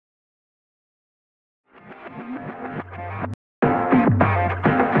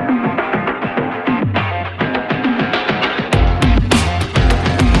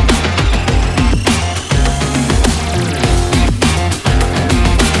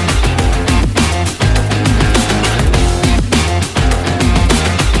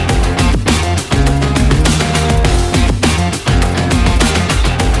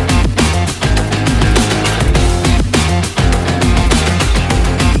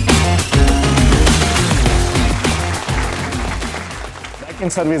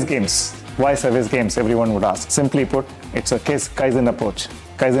Daikin Service Games. Why service games, everyone would ask. Simply put, it's a Kaizen approach.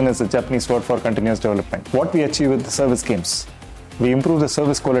 Kaizen is a Japanese word for continuous development. What we achieve with the service games, we improve the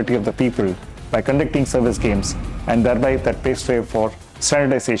service quality of the people by conducting service games, and thereby that paves way for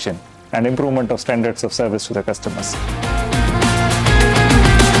standardization and improvement of standards of service to the customers.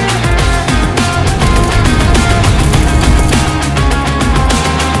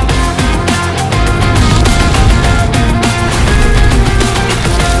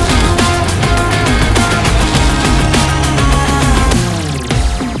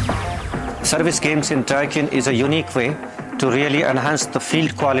 Service games in Daikin is a unique way to really enhance the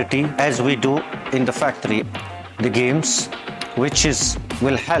field quality as we do in the factory. The games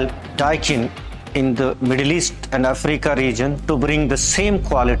will help Daikin in the Middle East and Africa region to bring the same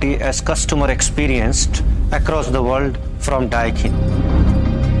quality as customer experienced across the world from Daikin.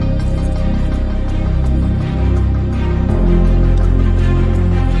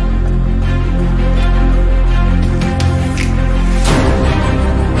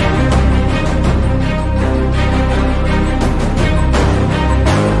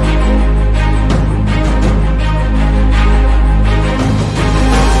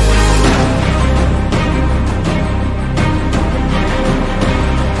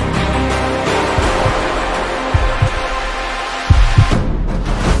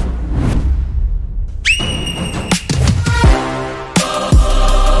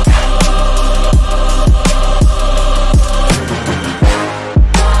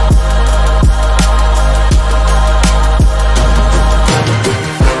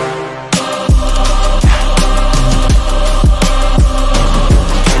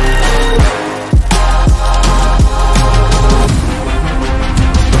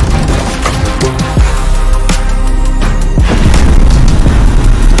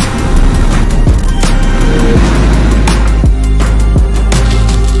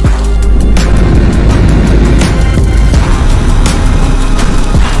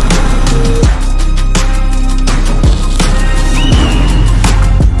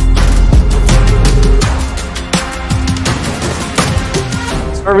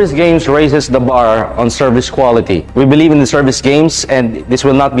 Service games raises the bar on service quality. We believe in the service games, and this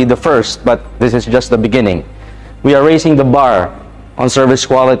will not be the first, but this is just the beginning. We are raising the bar on service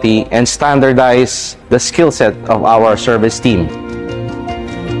quality and standardize the skill set of our service team.